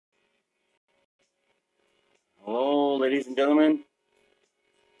ladies and gentlemen.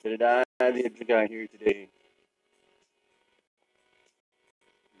 Today, the Edge Guy here today.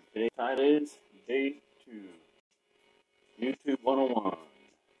 Today's title is Day 2, YouTube 101,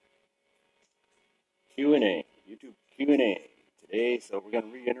 Q&A, YouTube Q&A today. So we're going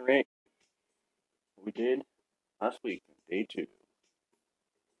to reiterate what we did last week, Day 2.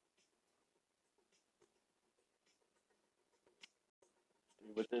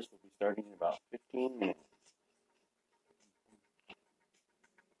 Stay with this. We'll be starting in about 15 minutes.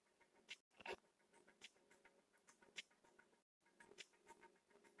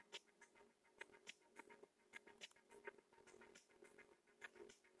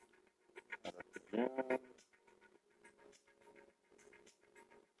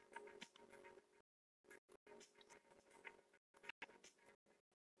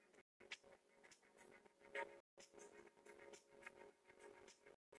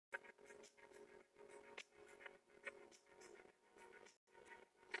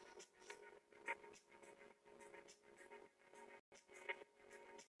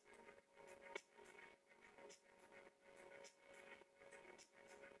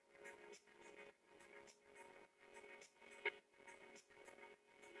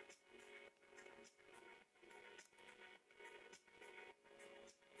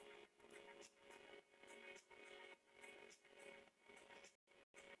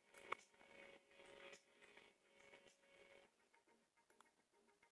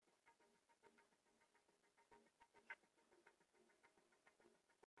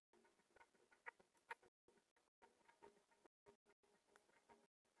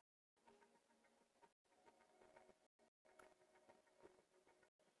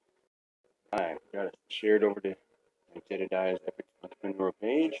 Alright, got it shared over to Jedediah's Epic Entrepreneur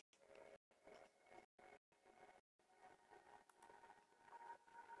page.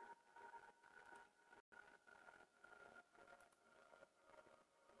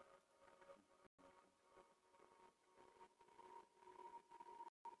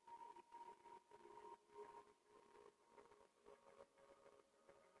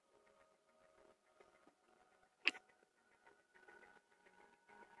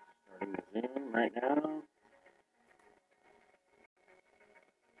 Starting the Zoom right now.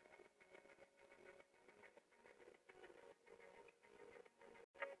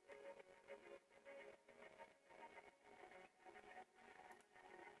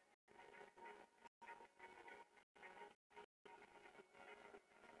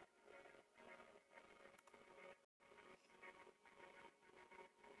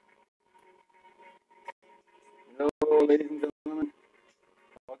 Hello, ladies and gentlemen.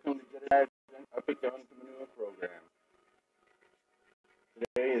 Welcome to Jedediah's Epic Entrepreneur program.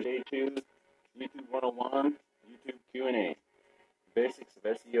 Today is Day 2, YouTube 101, YouTube Q&A. Basics of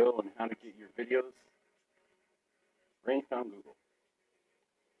SEO and how to get your videos ranked on Google.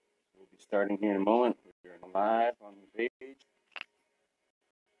 We'll be starting here in a moment. We're live on the page.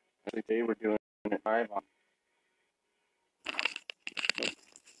 Today we're doing it live on.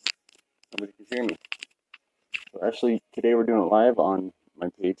 Nobody can hear me. So actually, today we're doing it live on my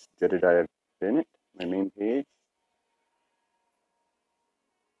page, Jedediah Bennett, my main page.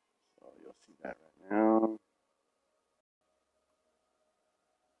 So you'll see that right now.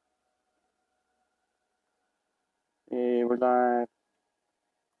 Hey, we're live.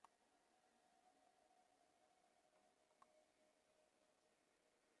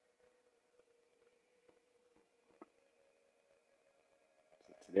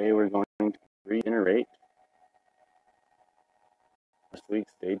 So today we're going to reiterate last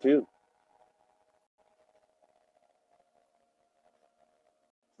week's Day 2.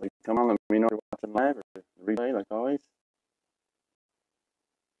 So come on, let me know if you're watching live or the replay, like always.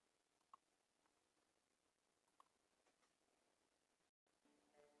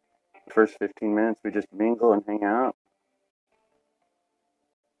 The first 15 minutes, we just mingle and hang out.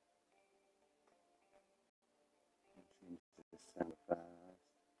 I guess that's okay.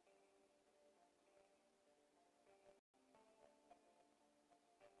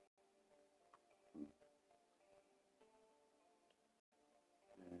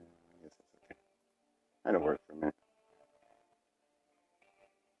 That'll work for a minute.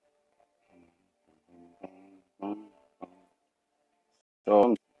 So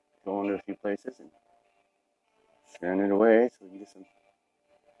I'm going to a few places and sharing it away so we can get some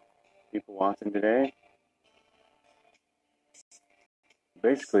people watching today.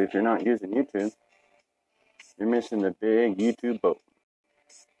 Basically, if you're not using YouTube, you're missing the big YouTube boat.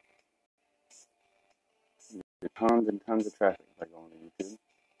 There's tons and tons of traffic by going to YouTube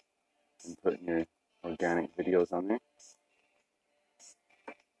and putting your organic videos on there.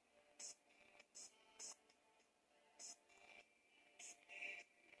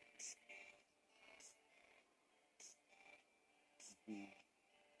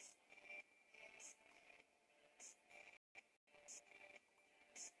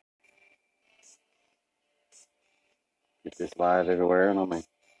 Get this live everywhere and on my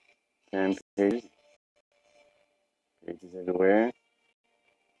fan pages everywhere.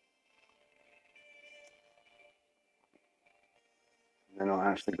 And then I'll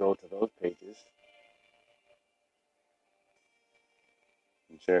actually go to those pages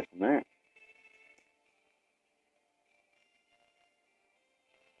and share it from there.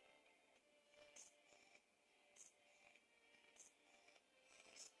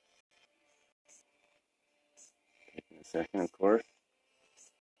 Taking a second, of course.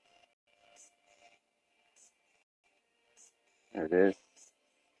 There it is.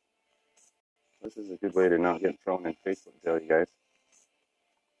 This is a good way to not get thrown in Facebook jail, you guys.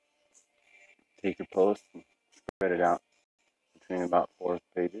 Take your post and spread it out between about 4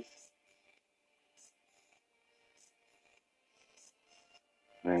 pages.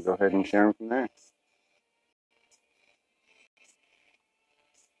 And then go ahead and share them from there.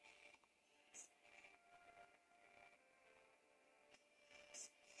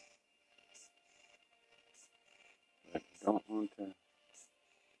 But you don't want to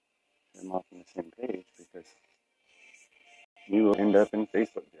share them off on the same page because you will end up in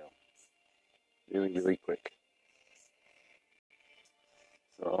Facebook jail really, really quick.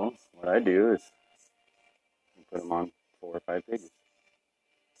 So what I do is put them on 4 or 5 pages.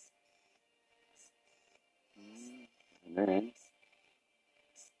 And then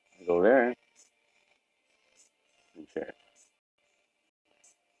I go there and share it.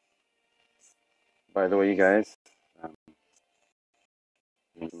 By the way, you guys, a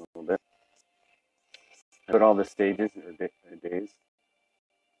little bit. I put all the stages or days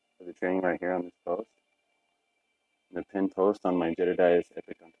for the training right here on this post. And the pinned post on my Jedediah's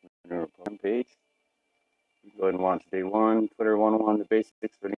Epic Entrepreneur Program page. You go ahead and watch day 1, Twitter 101, the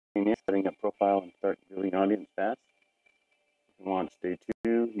basics for setting up profile and start building audience fast. You can watch day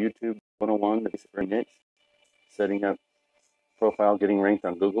 2, YouTube 101, the basics for niche, setting up profile, getting ranked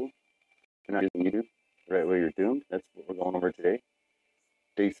on Google. If you're not using YouTube the right way, you're doomed. That's what we're going over today.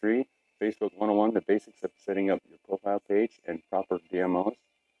 Day 3, Facebook 101, the basics of setting up your profile page and proper DMOs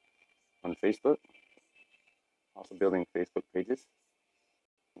on Facebook. Also building Facebook pages.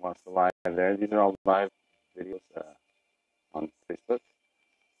 Watch the live there. These are all live videos on Facebook.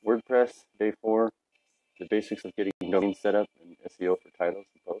 WordPress, day 4, the basics of getting domain set up and SEO for titles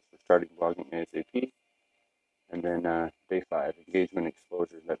and posts for starting blogging ASAP. And then day 5, engagement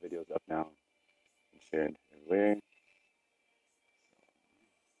exposure. That video's up now and shared everywhere.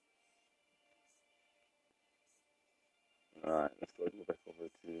 Alright, let's go back over to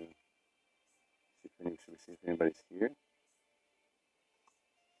see if anybody's here.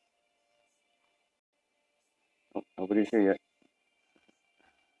 Oh, nobody's here yet.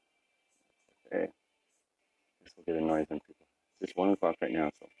 Okay. Guess we'll get a noise on people. It's just 1 o'clock right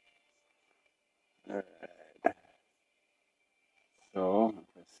now, so. Alright. So, like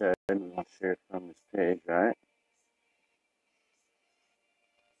I said, we want to share it from this page, right?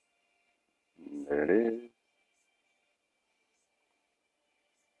 And there it is.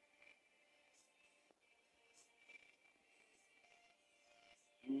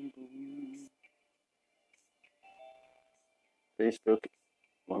 Facebook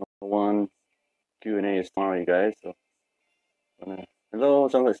 101 Q&A is tomorrow, you guys. So, hello,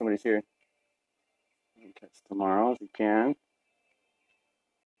 sounds like somebody's here. That's tomorrow if you can.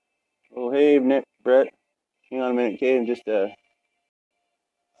 Oh, hey, Nick, Brett. Hang on a minute, Kate. I'm just sharing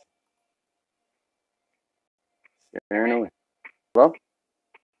away. Hello?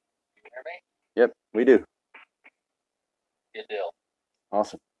 You hear me? Yep, we do. Good deal.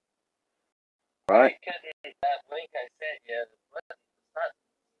 Awesome. All right. That link I sent you, it's not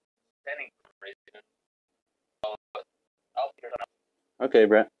sending for a reason. I'll figure it out. Okay,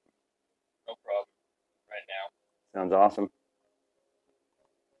 Brett. No problem. Right now. Sounds awesome.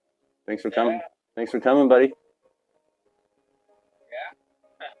 Thanks for coming. Thanks for coming, buddy.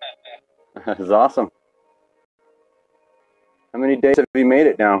 Yeah. This is awesome. How many days have you made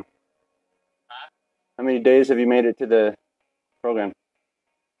it now? Huh? How many days have you made it to the program?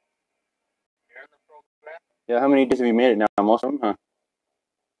 Here in the program? Yeah, how many days have you made it now? Most of them, huh?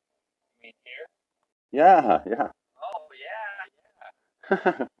 You mean here? Yeah. Oh,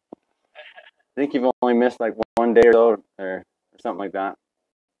 yeah. I think you've only missed like 1 day or so, or something like that.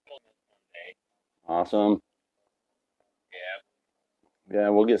 Only missed 1 day. Awesome. Yeah. Yeah,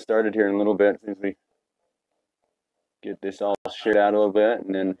 we'll get started here in a little bit as we get this all shared out a little bit,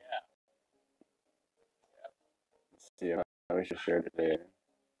 and then let's see how we should share it today.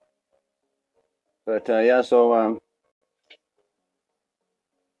 But yeah, so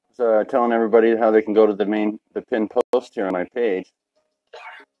telling everybody how they can go to the pinned post here on my page,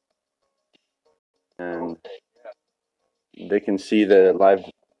 and they can see the live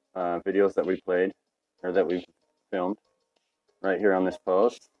videos that we played or that we filmed right here on this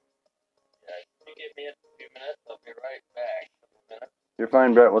post. Yeah, you give me a few minutes, I'll be right back. A couple minutes. You're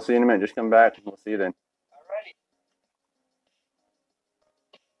fine, Brett. We'll see you in a minute. Just come back and we'll see you then. Alrighty.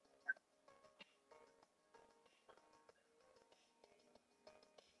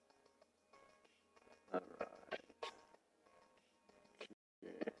 All right.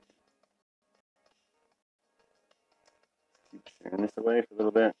 Okay. Keep sharing this away for a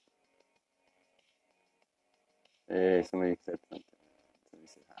little bit. Hey, somebody said something. Somebody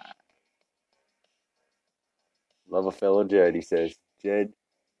said hi. Love a fellow Jed, he says. Jed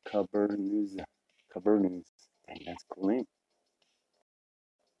Cabernews. Cabernews. Dang, that's a cool name.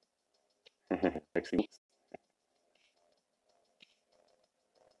 Lexi.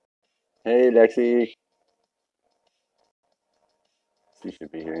 Hey, Lexi. She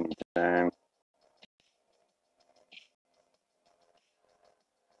should be here anytime.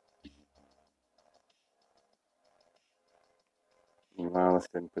 Well, let's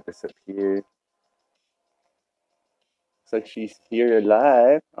go ahead and put this up here. Looks like she's here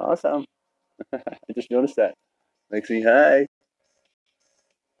live. Awesome. I just noticed that. Lexi, hi.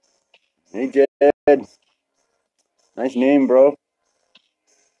 Hey, Jed. Nice name, bro.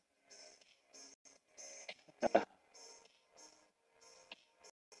 Let's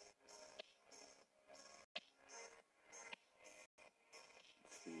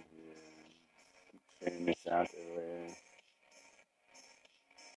see here. Sharing this out everywhere.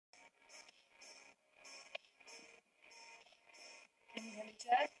 Can you hear me,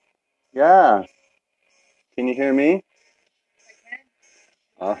 Chad? Yeah. Can you hear me? I can.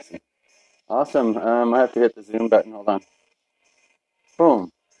 Awesome. Awesome. I have to hit the zoom button. Hold on.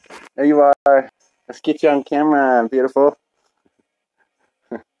 Boom. There you are. Let's get you on camera. Beautiful.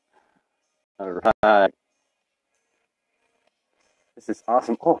 All right. This is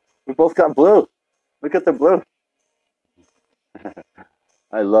awesome. Oh, we both got blue. Look at the blue.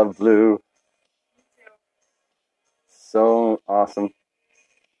 I love blue. Me too. So awesome.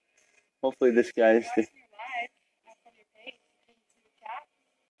 Hopefully this guy's... You're watching me live up on your page. Can you see the chat?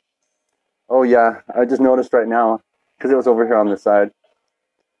 Oh, yeah. I just noticed right now because it was over here on the side.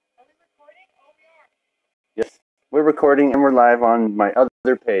 Are we recording? Oh, we are. Yes. We're recording and we're live on my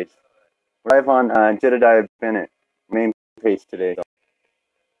other page. We're live on Jedediah Bennett main page today. So.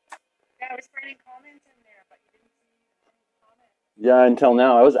 Yeah, I was writing comments in there, but you didn't see any comments. Yeah, until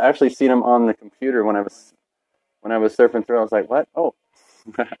now. I was actually seeing them on the computer when I was surfing through. I was like, what? Oh.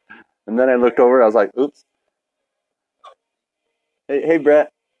 And then I looked over. I was like, oops. Hey,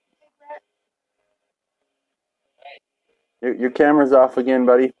 Brett. Hey, Brett. Your camera's off again,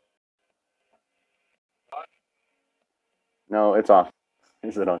 buddy. No, it's off.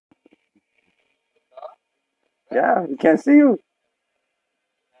 Is it on? Yeah, we can't see you.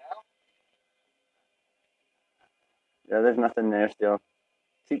 Yeah, there's nothing there still.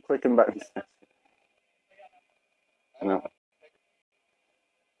 Keep clicking buttons. No.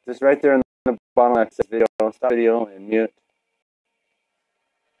 Just right there in the bottom that says video. Stop video and mute.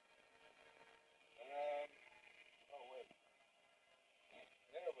 Oh, wait.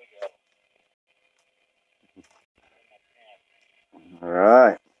 There we go. All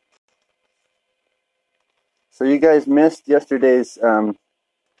right. So you guys missed yesterday's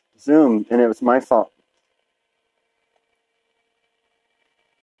Zoom, and it was my fault.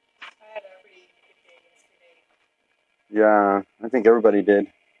 I had a pretty good day yesterday. Yeah, I think everybody did.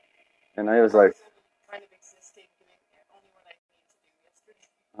 And I was like, Kind of existing, doing only what I need to do yesterday.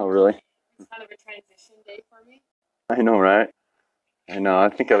 oh, really? It's kind of a transition day for me. I know, right? I know. I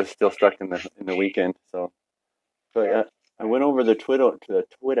think I was still stuck in the weekend. So, but I went over the Twitter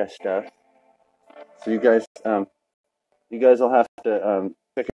stuff. So you guys will have to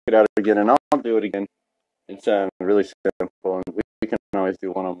check it out again, and I'll do it again. It's really simple, and we can always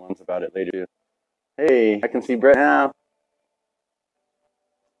do one-on-ones about it later. Hey, I can see Brett now.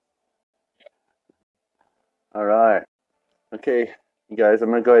 All right. Okay, you guys, I'm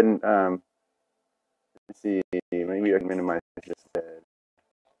gonna go ahead and let's see. Maybe I can minimize this.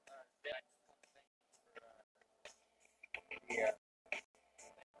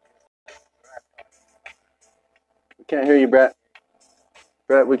 We can't hear you, Brett.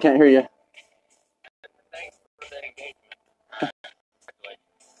 Brett, we can't hear you. Thanks for the engagement.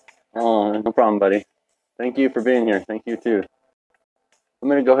 Oh, no problem, buddy. Thank you for being here. Thank you too. I'm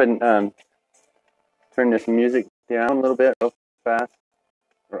gonna go ahead and turn this music down a little bit, real fast,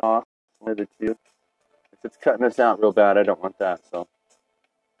 or off, one of the two. If it's cutting us out real bad, I don't want that. So,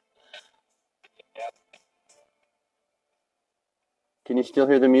 can you still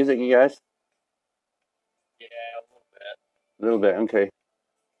hear the music, you guys? Yeah, a little bit. A little bit. Okay.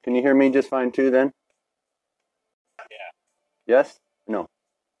 Can you hear me just fine too then? Yeah. Yes? No.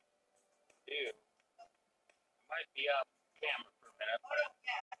 Dude. Might be off camera for a minute.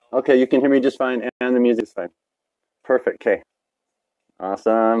 Okay, you can hear me just fine and the music's fine. Perfect. Okay.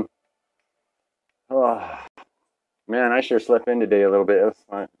 Awesome. Oh, man, I sure slept in today a little bit. It was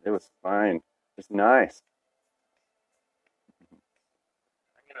fine. It was fine. It's nice. I'm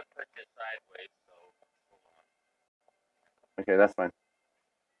gonna put this sideways, so hold on. Okay, that's fine.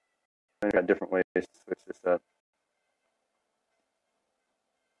 I've got different ways to switch this up.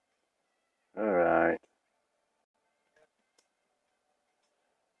 All right.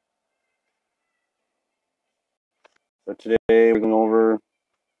 So today we're going over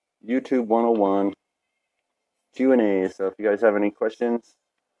YouTube 101 Q&A. So if you guys have any questions,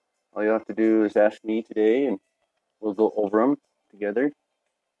 all you have to do is ask me today and we'll go over them together.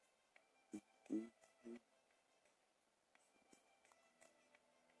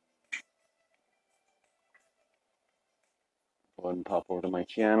 Go ahead and pop over to my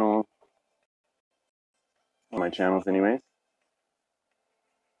channel. My channels anyways.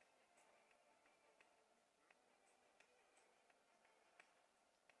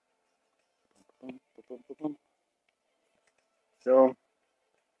 So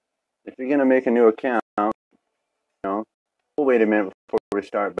if you're gonna make a new account, we'll wait a minute before we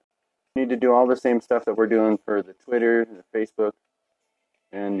start. But you need to do all the same stuff that we're doing for the Twitter, the Facebook,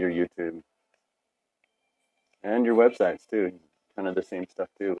 and your YouTube. And your websites too. Kind of the same stuff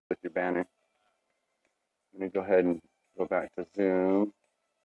too with your banner. I'm gonna go ahead and go back to Zoom.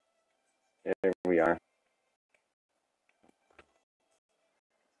 There we are.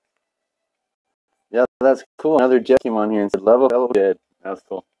 Yeah, that's cool. Another Jed came on here and said, "Level Jed." That was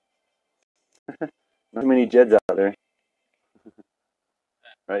cool. Not many Jeds out there,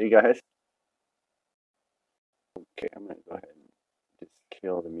 right, you guys? Okay, I'm gonna go ahead and just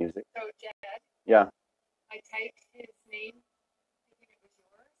kill the music. So, Jed, Yeah. I typed his name thinking it was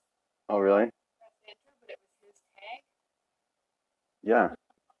yours. Oh, really? Pressed enter, but it was his tag. Yeah.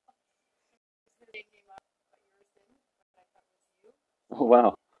 His name came up, but yours didn't, but I thought it was you. Oh,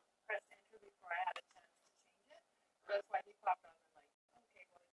 wow. Pressed enter before I had a chance to change it. So that's why he popped on and like, okay,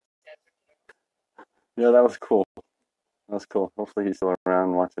 well, Jed's or whatever. Yeah, that was cool. That was cool. Hopefully he's still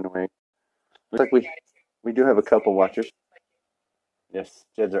around watching away. Looks like we do have a couple watchers. Yes,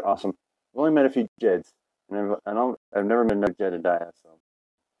 Jeds are awesome. I've only met a few Jeds, and I've never met another Jedediah. So,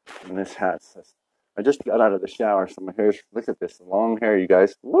 and this hat says, I just got out of the shower, so my hair's. Look at this long hair, you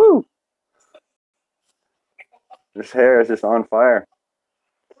guys. Woo! This hair is just on fire.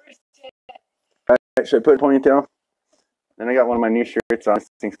 Where's Jed? All right, should I put a ponytail? Then I got one of my new shirts on. This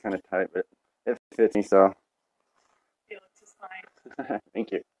thing's kind of tight, but it fits me, so. It looks just fine.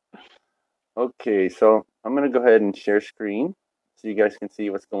 Thank you. Okay, so I'm gonna go ahead and share screen so you guys can see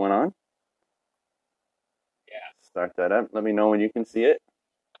what's going on. Yeah. Start that up. Let me know when you can see it.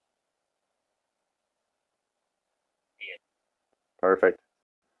 Yeah. Perfect.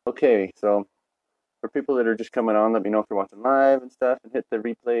 Okay, so for people that are just coming on, let me know if you're watching live and stuff, and hit the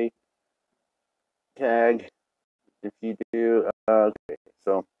replay tag if you do. Okay,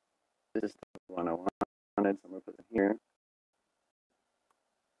 so this is the one I wanted, so I'm gonna put it here.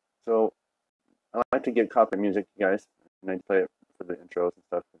 So I like to give copy music, you guys, and I play it for the intros and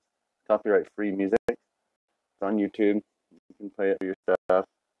stuff. Copyright free music. It's on YouTube. You can play it for your stuff.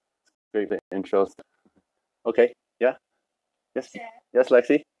 It's great for intros. Okay, yeah, yes, Jed, yes,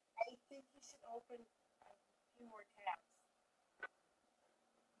 Lexi. I think you should open a few more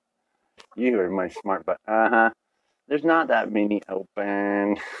tabs. You are my smart butt. There's not that many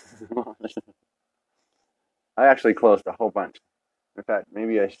open. I actually closed a whole bunch. In fact,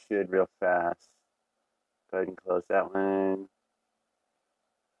 maybe I should real fast. Go ahead and close that one.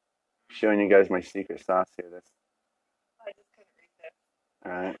 Showing you guys my secret sauce here. That's I just couldn't read this.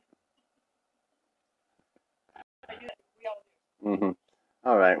 all right. I do that. We all do.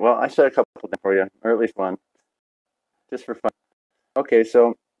 All right. Well, I set a couple of them for you, or at least one, just for fun. Okay.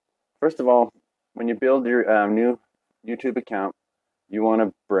 So first of all, when you build your new YouTube account, you want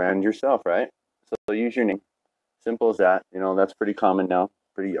to brand yourself, right? So use your name. Simple as that. You know, that's pretty common now,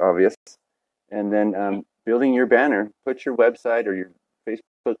 pretty obvious. And then building your banner, put your website or your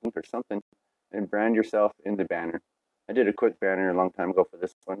Facebook link or something, and brand yourself in the banner. I did a quick banner a long time ago for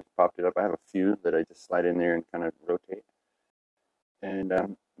this one. Popped it up. I have a few that I just slide in there and kind of rotate.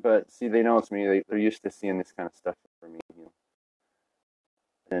 And but see, they know it's me. They're used to seeing this kind of stuff for me. You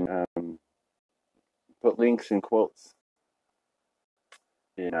know. And put links and quotes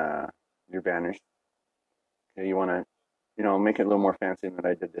in your banners. Okay, you want to, make it a little more fancy than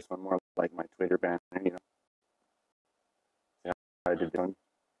I did this one, more like my Twitter banner, I did this one.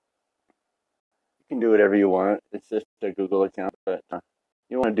 You can do whatever you want. It's just a Google account, but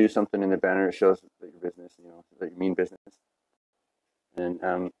you want to do something in the banner that shows that your business, that you mean business.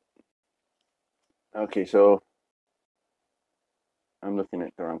 And okay, so I'm looking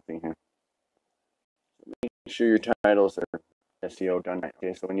at the wrong thing here. Make sure your titles are SEO done right.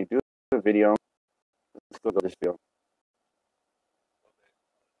 Okay, so when you do a video, let's go to this video.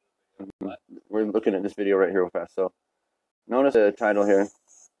 We're looking at this video right here real fast. So notice the title here,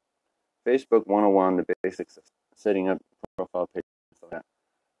 Facebook 101, the basics of setting up profile pages. So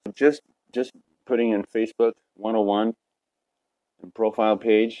just putting in Facebook 101 and profile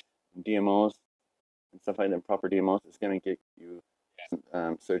page, and DMOs, and stuff like that, proper DMOs, is going to get you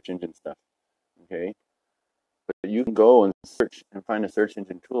search engine stuff. Okay, but you can go and search and find a search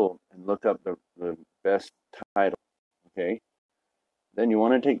engine tool and look up the best title. Okay, then you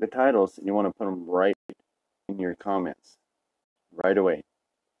want to take the titles and you want to put them right in your comments right away.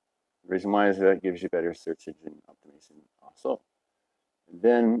 The reason why is that gives you better search engine optimization also. And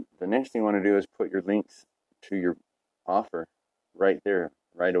then the next thing you want to do is put your links to your offer right there,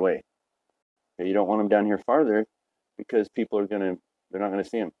 right away. Okay, you don't want them down here farther because people are they're not gonna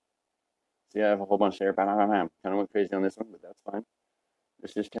see them. See, I have a whole bunch there. Kind of went crazy on this one, but that's fine.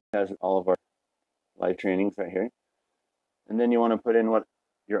 This just has all of our live trainings right here. And then you want to put in what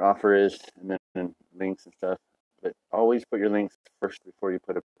your offer is, and then links and stuff. But always put your links first before you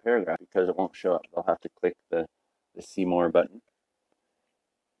put a paragraph, because it won't show up. They'll have to click the see more button.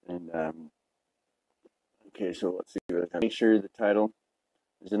 And okay, so let's see. Make sure the title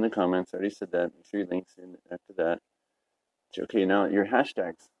is in the comments. I already said that. Make sure your links in after that. Okay, now your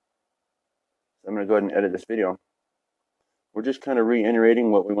hashtags. So I'm going to go ahead and edit this video. We're just kind of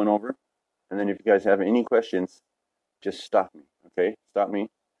reiterating what we went over. And then if you guys have any questions, just stop me. Okay, stop me,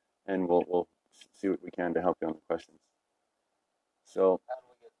 and we'll see what we can to help you on the questions. So, How do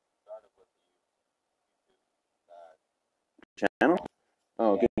we get started with the YouTube channel?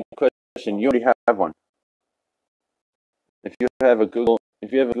 Oh, good question. You already have one. If you have a Google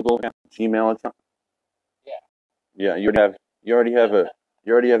account, Gmail account. Yeah, you already have a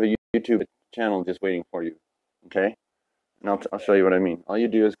YouTube channel just waiting for you. Okay, and I'll show you what I mean. All you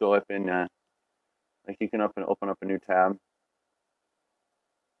do is go up in like you can open up a new tab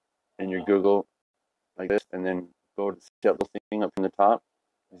in your Google like this, and then go to the little thing up in the top,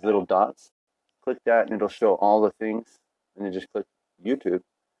 these little dots. Click that, and it'll show all the things. And then just click YouTube,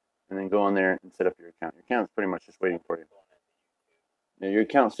 and then go on there and set up your account. Your account's pretty much just waiting for you. Yeah, your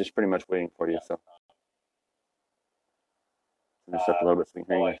account's just pretty much waiting for you. So, just up a little bit so we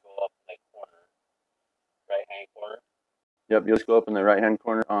can hear you. Go up in the corner, right-hand corner. Yep, you'll just go up in the right-hand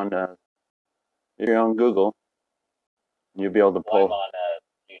corner on if you're on Google, and you'll be able to pull. I'm on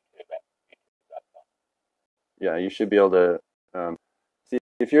YouTube at youtube.com. Yeah, you should be able to see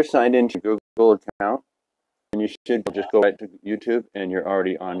if you're signed into your Google account, then you should just go right to YouTube, and you're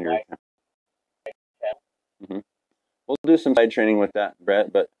already on your account. We'll do some side training with that,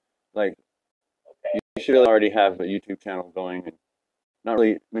 Brett, but like you should already have a YouTube channel going, and not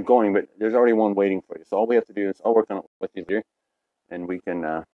really going, but there's already one waiting for you. So all we have to do is I'll work on it with you here, and we can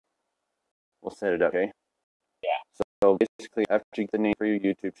we'll set it up, okay? Yeah. So basically, after you get the name for your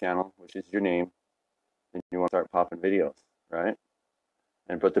YouTube channel, which is your name, then you want to start popping videos, right?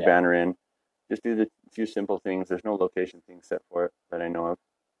 And put the banner in. Just do the few simple things. There's no location thing set for it that I know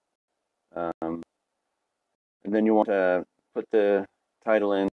of. And then you want to put the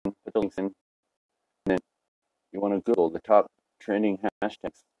title in, put the links in, and then you want to Google the top trending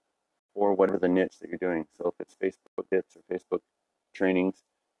hashtags for whatever the niche that you're doing. So if it's Facebook tips or Facebook trainings,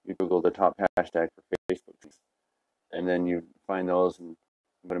 you Google the top hashtag for Facebook trainings, and then you find those and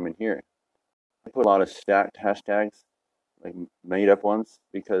put them in here. I put a lot of stacked hashtags, like made up ones,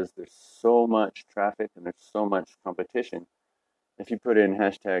 because there's so much traffic and there's so much competition. If you put in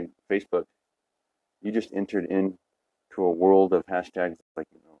hashtag Facebook, you just entered into a world of hashtags like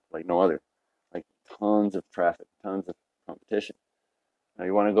no other, like tons of traffic, tons of competition. Now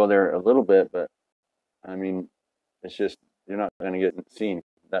you want to go there a little bit, but I mean, it's just you're not going to get seen.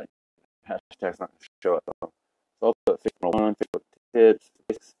 That hashtag's not going to show up. So I'll put Facebook 1, Facebook tips.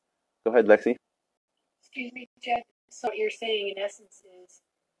 Go ahead, Lexi. Excuse me, Jed. So what you're saying in essence is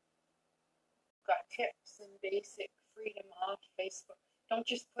got tips and basic freedom off Facebook. Don't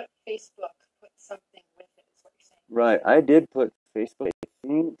just put Facebook, put something with it is what you're saying. Right. I did put Facebook. I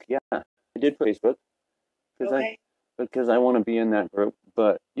think, yeah, I did put Facebook because I want to be in that group,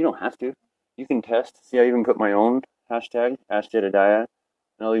 but you don't have to. You can test. See, I even put my own hashtag, Ask Jedediah,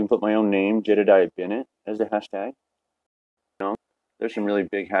 and I'll even put my own name, Jedediah Bennett, as a hashtag. You know, there's some really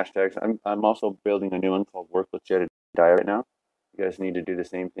big hashtags. I'm also building a new one called Work with Jedediah right now. You guys need to do the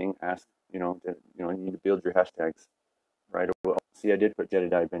same thing. Ask, you need to build your hashtags right away. See, I did put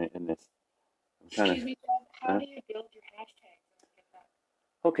Jedediah Bennett in this. Excuse me, Dad, how do you build your hashtags?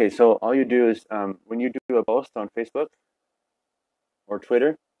 Okay, so all you do is when you do a post on Facebook or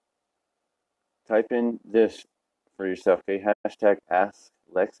Twitter, type in this for yourself, okay? Hashtag Ask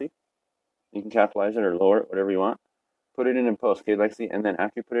Lexi. You can capitalize it or lower it, whatever you want. Put it in a post, okay, Lexi? And then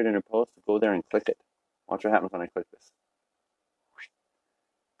after you put it in a post, go there and click it. Watch what happens when I click this.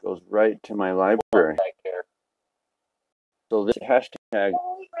 It goes right to my library. So this hashtag.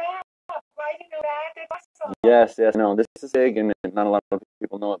 Holy crap! I didn't know that. That's awesome. Yes, no, this is big, and not a lot of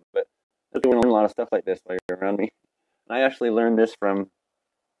people know it, but you're going to learn a lot of stuff like this while you're around me. And I actually learned this from,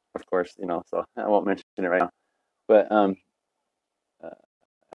 of course, so I won't mention it right now. But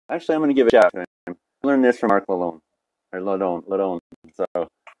actually, I'm going to give a shout out to him. I learned this from Mark Ladone. So, of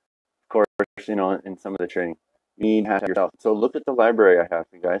course, in some of the training, you need to have yourself. So look at the library I have,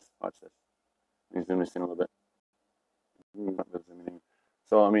 you guys. Watch this. Let me zoom this in a little bit.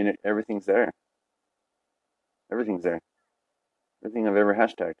 So, I mean, everything's there. Everything's there. Everything I've ever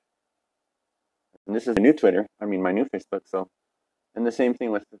hashtagged. And this is my new Twitter. I mean, my new Facebook. So, and the same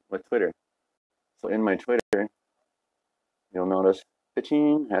thing with Twitter. So in my Twitter, you'll notice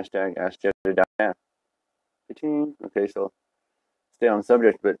pitching hashtag Ask Jedediah. Pitching. Okay, so stay on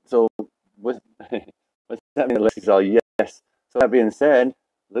subject. But so with that being said, all yes. So that being said,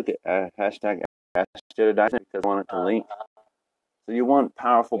 look at hashtag Ask Jedediah because I want it to link. So you want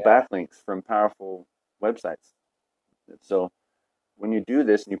powerful backlinks from powerful websites. So when you do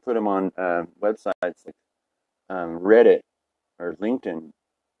this and you put them on websites like Reddit or LinkedIn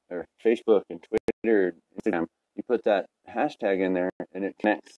or Facebook and Twitter, Instagram, you put that hashtag in there and it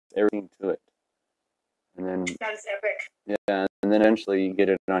connects everything to it. And then that is epic. Yeah, and then eventually you get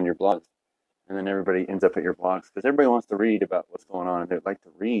it on your blogs. And then everybody ends up at your blogs because everybody wants to read about what's going on and they like to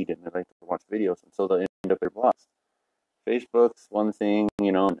read and they like to watch videos, and so they'll end up at their blogs. Facebook's one thing,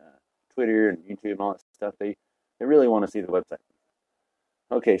 Twitter and YouTube and all that stuff, they really want to see the website.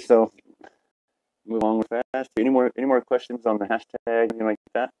 Okay, so move on fast. Any more questions on the hashtag, anything like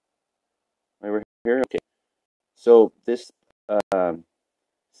that? Over here? Okay. So this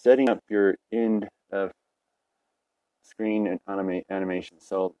setting up your end of screen and animation.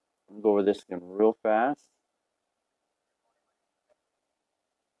 So I'll go over this again real fast.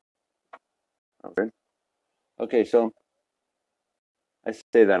 Okay, so I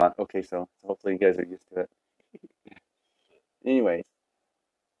say that a lot. Okay, so hopefully you guys are used to it. Anyways,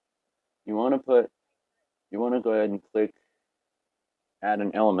 you want to go ahead and click add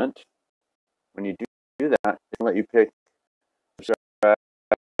an element. When you do that, it'll let you pick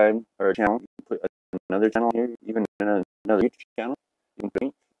subscribe or a channel. You put another channel here, even another YouTube channel. You can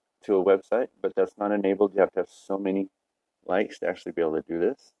link to a website, but that's not enabled. You have to have so many likes to actually be able to do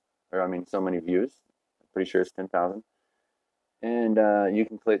this, or I mean, so many views. I'm pretty sure it's 10,000. And you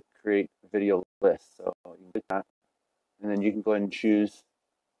can click create video list. So you can click that, and then you can go ahead and choose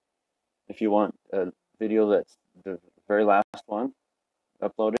if you want a video that's the very last one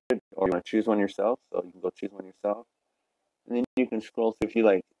uploaded, or you want to choose one yourself. So you can go choose one yourself, and then you can scroll through if you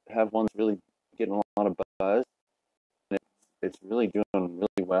have one that's really getting a lot of buzz. And it's really doing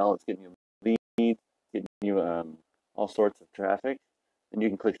really well. It's getting you leads, getting you all sorts of traffic, and you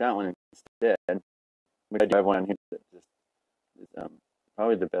can click that one instead. I do have one on here that just is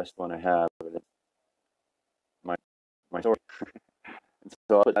probably the best one I have. It's my story. And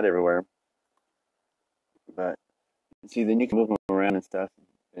so I'll put that everywhere. But see, then you can move them around and stuff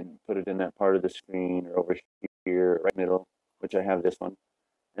and put it in that part of the screen or over here, right middle, which I have this one.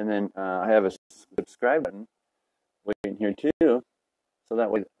 And then I have a subscribe button waiting here too, so that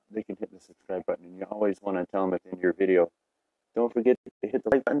way they can hit the subscribe button. And you always want to tell them at the end of your video, don't forget to hit the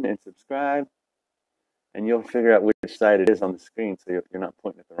like button and subscribe, and you'll figure out which side it is on the screen, so you're not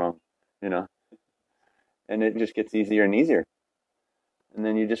pointing at the wrong, and it just gets easier and easier. And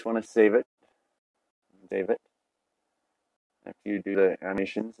then you just want to save it. After you do the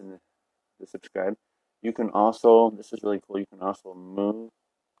animations and the subscribe, you can also, this is really cool, you can also move.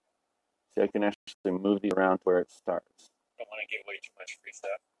 See, I can actually move these around to where it starts. Don't want to give away too much free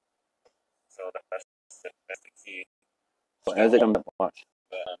stuff. So that's the key. So as it comes up, watch.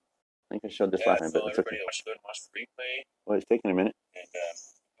 I think I showed this last time, but it's okay. Everybody watch the replay. Well, it's taking a minute. And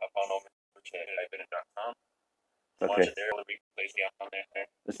hop on over to jedediahbennett.com. Okay. Watch it there. The replays on there.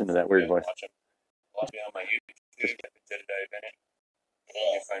 Listen to that weird voice. Watch them. Watch me on my YouTube, Jedediah Bennett. And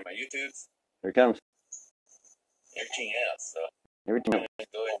then you find my YouTubes. Here it comes. Everything else. So Everything else.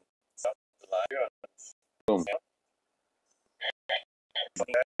 go and stop the live. Boom.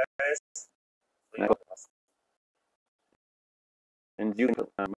 Guys. And you can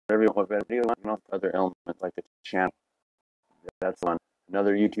whatever you want, what video you want, and also other elements like a channel. That's on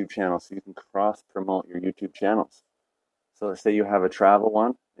another YouTube channel, so you can cross promote your YouTube channels. So let's say you have a travel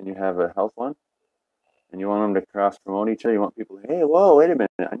one and you have a health one, and you want them to cross promote each other. You want people, hey, whoa, wait a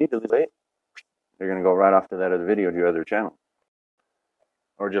minute, I need to lose weight. They're going to go right off to that other video to your other channel,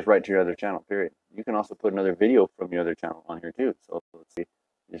 or just right to your other channel. Period. You can also put another video from your other channel on here too. So let's see,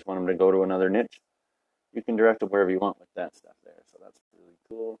 you just want them to go to another niche. You can direct them wherever you want with that stuff there. So that's really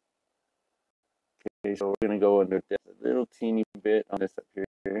cool. Okay, so we're going to go into a little teeny bit on this up here.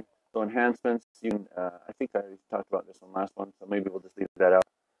 So enhancements, you can, I think I talked about this one last one, so maybe we'll just leave that out.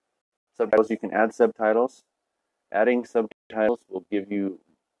 Subtitles, you can add subtitles. Adding subtitles will give you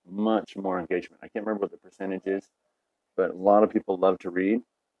much more engagement. I can't remember what the percentage is, but a lot of people love to read,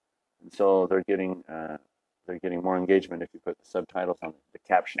 and so they're getting more engagement if you put the subtitles on the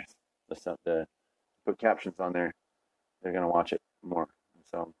captions. Put captions on there, they're going to watch it more.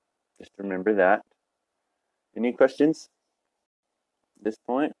 So just remember that. Any questions at this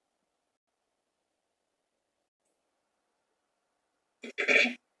point?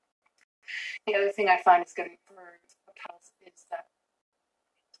 The other thing I find is good for subtitles is that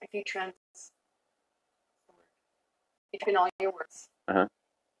if you type in all your words and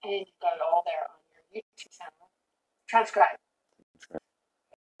you've got it all there on your YouTube channel, transcribe.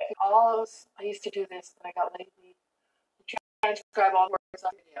 All those, I used to do this, but I got lazy. Transcribe all the words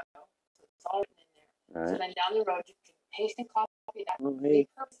on video, so it's all written in there. Right. So then down the road, you can paste and copy that,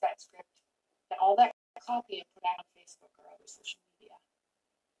 repurpose that script, and all that copy and put that on Facebook or other social media.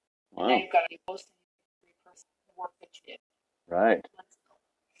 Wow. And now you've got to post and repurpose the work that you did. Right.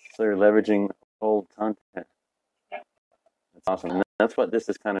 So you're leveraging old content. Yeah. That's awesome. And that's what this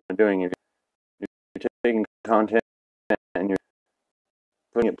is kind of doing. You're taking content and you're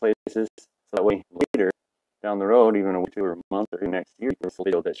putting it places so that way later down the road, even a week or a month or next year, there's a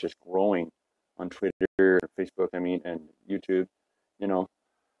video that's just growing on Twitter, or Facebook, and YouTube, and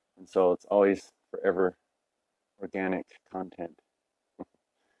so it's always forever organic content.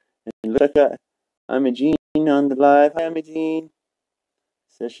 And look at Imogene on the live. Hi, Imogene.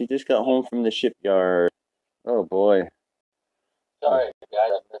 Says she just got home from the shipyard. Oh boy. Sorry,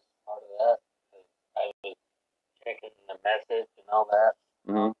 guys, I missed part of that. I was checking the message and all that.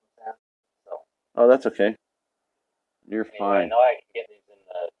 Mm-hmm. So. Oh, that's okay. You're fine. I know I can get these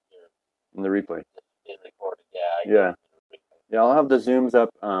in the replay. In recorded, yeah. Yeah. Yeah, I'll have the Zooms up.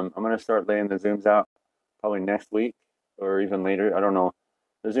 I'm going to start laying the Zooms out probably next week or even later. I don't know.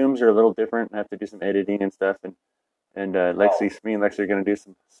 The Zooms are a little different. I have to do some editing and stuff. And me and Lexi are going to do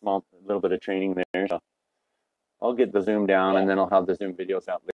some little bit of training there. So I'll get the Zoom down and then I'll have the Zoom videos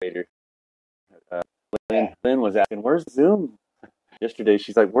out later. Lynn was asking, where's the Zoom? Yesterday,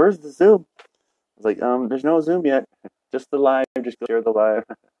 she's like, where's the Zoom? I was like, there's no Zoom yet. Just the live. Just share the live.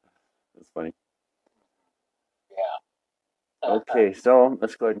 It's funny. Yeah. Okay, so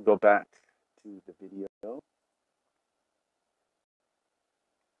let's go ahead and go back to the video.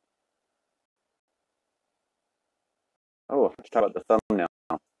 Oh, let's talk about the thumbnail.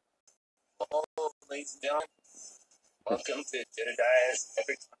 Hello, ladies and gentlemen. Welcome to Jedediah's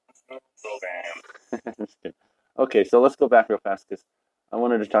Epic Program. Okay, so let's go back real fast because I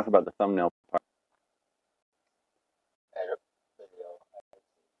wanted to talk about the thumbnail part.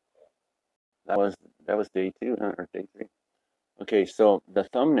 That was day 2, or day 3. Okay, so the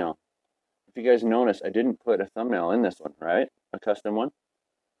thumbnail. If you guys notice, I didn't put a thumbnail in this one, right? A custom one.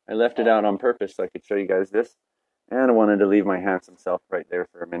 I left it out on purpose so I could show you guys this. And I wanted to leave my handsome self right there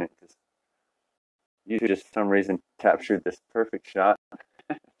for a minute because YouTube just for some reason captured this perfect shot.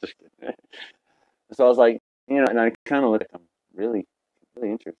 Just kidding. So I was like, and I kind of looked like I'm really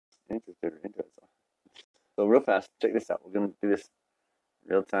interested into it. So real fast, check this out. We're going to do this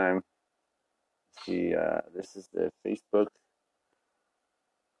real time. See, this is the Facebook.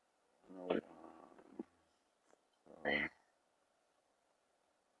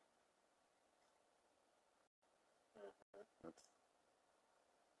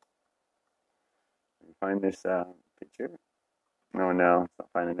 Find this picture. No, it's not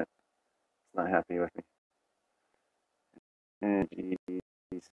finding it. It's not happy with me. And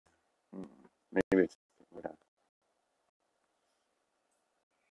geez, maybe it's.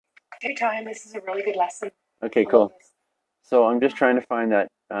 Take time. This is a really good lesson. Okay, cool. So I'm just trying to find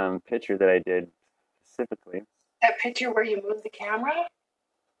that picture that I did specifically. That picture where you move the camera?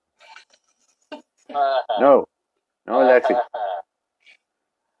 No, Lexi.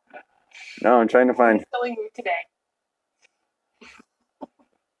 No, I'm trying to find. Silly mood today.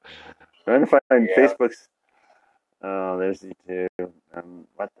 Trying to find Facebook's. Oh, there's YouTube.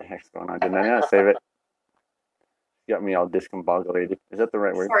 What the heck's going on? Did I not save it? got me all discombobulated. Is that the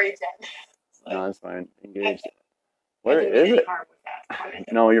right word? Sorry, Jen. No, that's fine. Engaged. I Where didn't is mean any it? harm with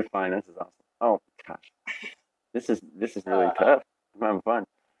that. No, you're fine. This is awesome. Oh gosh, this is really tough. I'm having fun.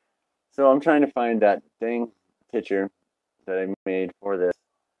 So I'm trying to find that dang picture that I made for this,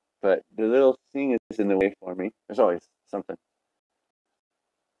 but the little thing is in the way for me. There's always something.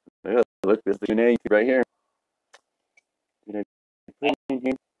 Look, there's the Q&A right here. Did I put it in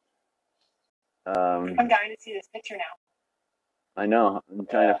here? I'm dying to see this picture now. I know. I'm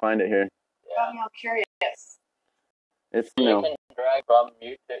trying to find it here. Got me all curious. It's You can drag from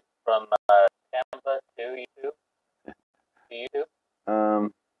YouTube from Canva to YouTube.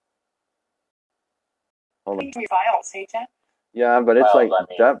 Hold on. Your files, hey, Jen? Yeah, but it's Files, like I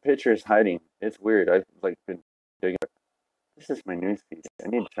mean. that picture is hiding. It's weird. I've like been digging. This is my news feed. I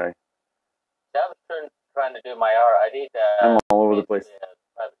need to try. I was trying to do my art. I need I'm all over the place.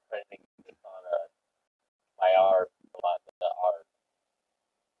 private training on my art, the art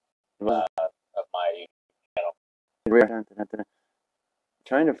of my channel.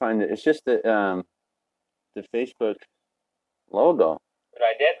 Trying to find it. It's just the Facebook logo. But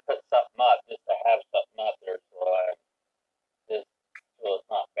I did put something up just to have something up there, so it's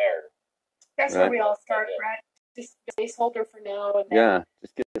not bare. That's where we all start, Brett. Just a placeholder for now, and then, yeah,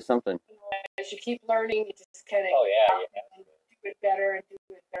 just get something. You know, as you keep learning, you just kind of and do it better and do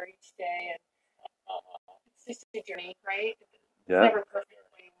it better each day, and it's just a journey, right? Yeah. It's never perfect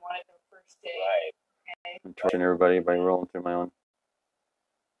when you want it the first day. Right. Okay? I'm torturing everybody by rolling through my own.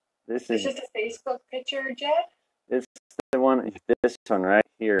 It's just a Facebook picture, Jed? It's the one, this one right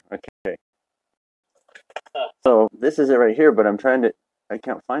here. Okay. So this is it right here, but I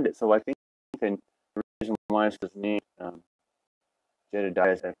can't find it. So I think the reason why is his name,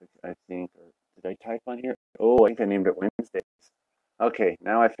 Jedediah, I think. Or did I type on here? Oh, I think I named it Wednesdays. Okay,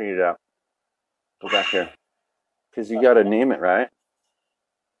 now I figured it out. Go back here. Because you got to name it, right?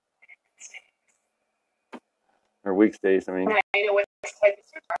 Or weekdays, I mean. I know what type of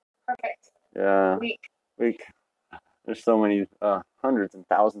search. Perfect. Yeah. Week. There's so many, hundreds and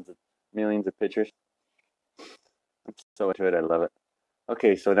thousands of millions of pictures. I'm so into it. I love it.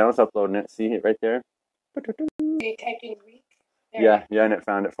 Okay, so now it's uploading it. See it right there? You typed in week? Yeah, and it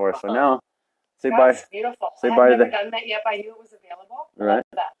found it for us. So now, That's beautiful. I've never done that yet, but I knew it was available. Right.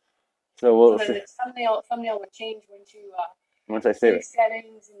 That. So then the thumbnail would change once I save it.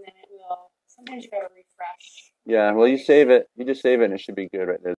 Settings, and then it will. Sometimes you gotta refresh. Yeah, well, you save it. You just save it, and it should be good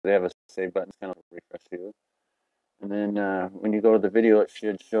right there. They have a save button. It's kind of a refresh too. And then when you go to the video, it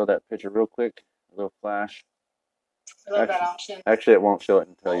should show that picture real quick. A little flash. I love that option. Actually, it won't show it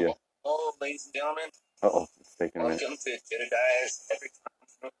until you. Oh, ladies and gentlemen. It's taking a minute. Welcome to Jedediah's Every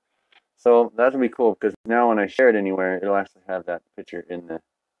Time. So that'll be cool because now when I share it anywhere, it'll actually have that picture in the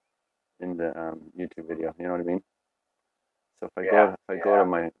YouTube video. You know what I mean? So if I go to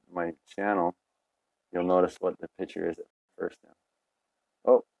my channel, you'll notice what the picture is at first now.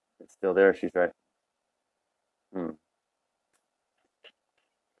 Oh, it's still there. She's right.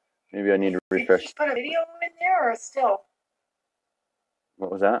 Maybe I need to refresh. Did you put a video in there or a still?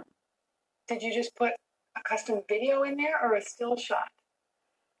 What was that? Did you just put a custom video in there or a still shot?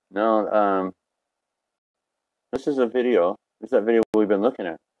 No, this is a video. This is that video we've been looking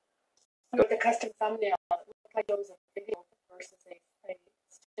at. With the custom thumbnail, it looked like it was a video versus a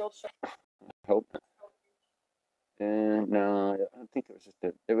still shot. I hope. And no, I think it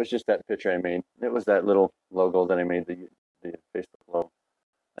was just that picture I made. It was that little logo that I made, the Facebook logo.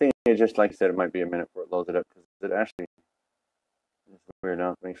 I think it just, like I said, it might be a minute before it loads it up because it actually is weird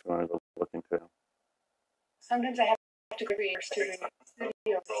out. It makes me want to go look into it. Sometimes I have to create a studio.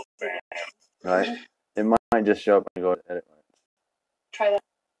 Right? It might just show up when I go to edit. Try that.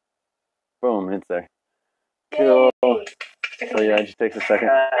 Boom, it's there. Cool. So yeah, it just takes a second.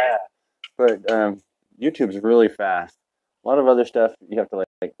 But YouTube's really fast. A lot of other stuff you have to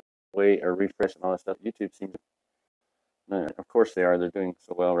like wait or refresh and all that stuff. YouTube seems, of course they are. They're doing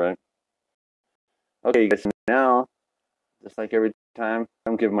so well, right? Okay, guys. Now, just like every time,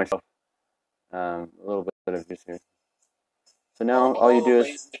 I'm giving myself a little bit of this here. So now all you do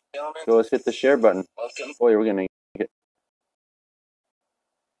is hit the share button. Boy, we're gonna get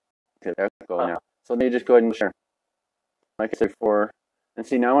echo now. So then you just go ahead and share. Like I said before, and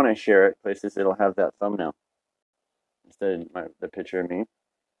see now when I share it places, it'll have that thumbnail instead of the picture of me.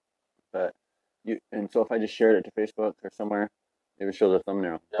 But so if I just shared it to Facebook or somewhere, it would show the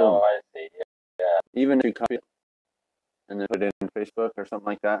thumbnail. Oh, I see. Yeah. Even if you copy it and then put it in Facebook or something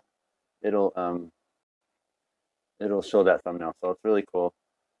like that, it'll show that thumbnail. So it's really cool.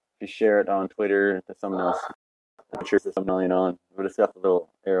 If you share it on Twitter, the thumbnail, the thumbnail, but it's got the little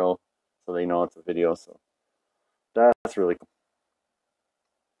arrow so they know it's a video. So That's really cool.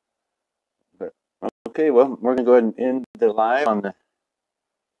 But okay, well, we're gonna go ahead and end the live on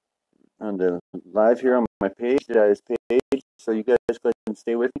the live here on my page, guys' page. So you guys go ahead and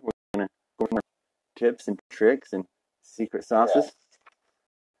stay with me. We're gonna go over more tips and tricks and secret sauces.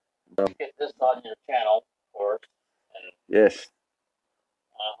 Yeah. Get this on your channel, of course. And yes.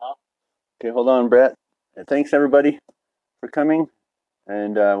 Okay, hold on, Brett. Thanks everybody for coming,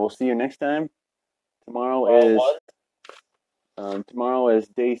 and we'll see you next time. Tomorrow is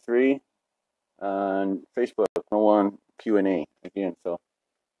day 3 on Facebook. 101 Q&A again. So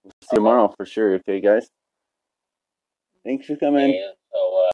we'll see you tomorrow for sure. Okay, guys. Thanks for coming. So